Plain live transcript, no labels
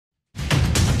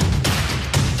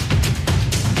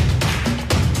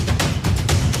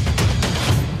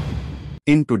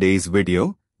In today's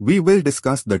video, we will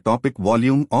discuss the topic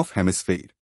volume of hemisphere.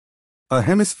 A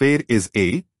hemisphere is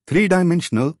a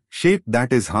three-dimensional shape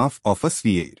that is half of a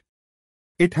sphere.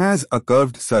 It has a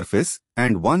curved surface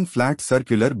and one flat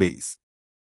circular base.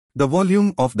 The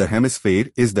volume of the hemisphere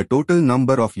is the total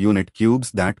number of unit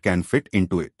cubes that can fit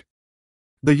into it.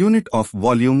 The unit of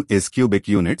volume is cubic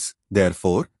units,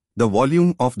 therefore, the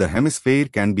volume of the hemisphere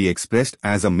can be expressed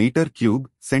as a meter cube,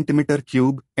 centimeter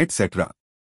cube, etc.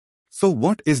 So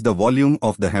what is the volume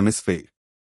of the hemisphere?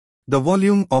 The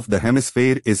volume of the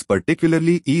hemisphere is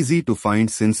particularly easy to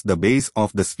find since the base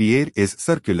of the sphere is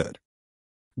circular.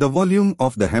 The volume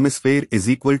of the hemisphere is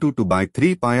equal to 2 by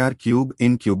 3 pi r cube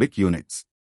in cubic units,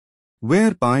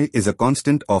 where pi is a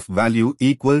constant of value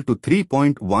equal to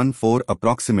 3.14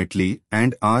 approximately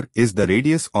and r is the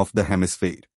radius of the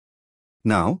hemisphere.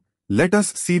 Now, let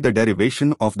us see the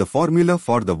derivation of the formula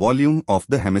for the volume of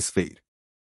the hemisphere.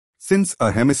 Since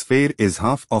a hemisphere is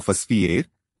half of a sphere,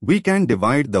 we can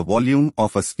divide the volume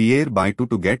of a sphere by 2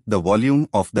 to get the volume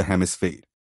of the hemisphere.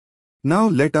 Now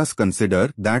let us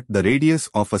consider that the radius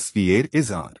of a sphere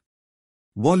is r.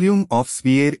 Volume of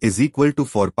sphere is equal to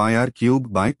 4 pi r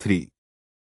cube by 3.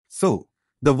 So,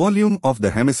 the volume of the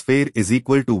hemisphere is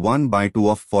equal to 1 by 2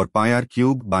 of 4 pi r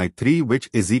cube by 3, which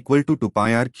is equal to 2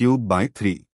 pi r cube by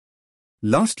 3.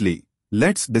 Lastly,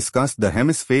 let's discuss the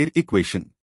hemisphere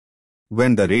equation.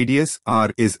 When the radius r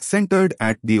is centered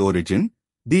at the origin,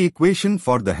 the equation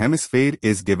for the hemisphere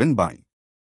is given by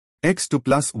x2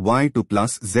 plus y2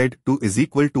 plus z2 is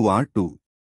equal to r2.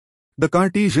 The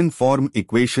Cartesian form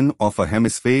equation of a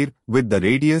hemisphere with the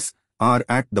radius r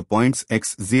at the points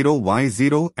x0,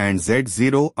 y0 and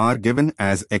z0 are given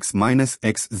as x minus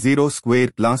x0 square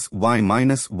plus y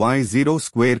minus y0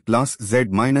 square plus z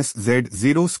minus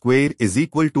z0 square is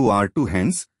equal to r2.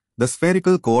 Hence, the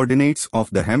spherical coordinates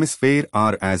of the hemisphere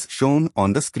are as shown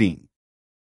on the screen.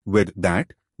 With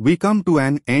that, we come to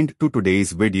an end to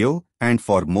today's video, and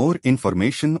for more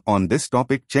information on this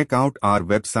topic, check out our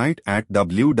website at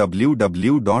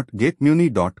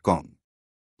www.getmyuni.com.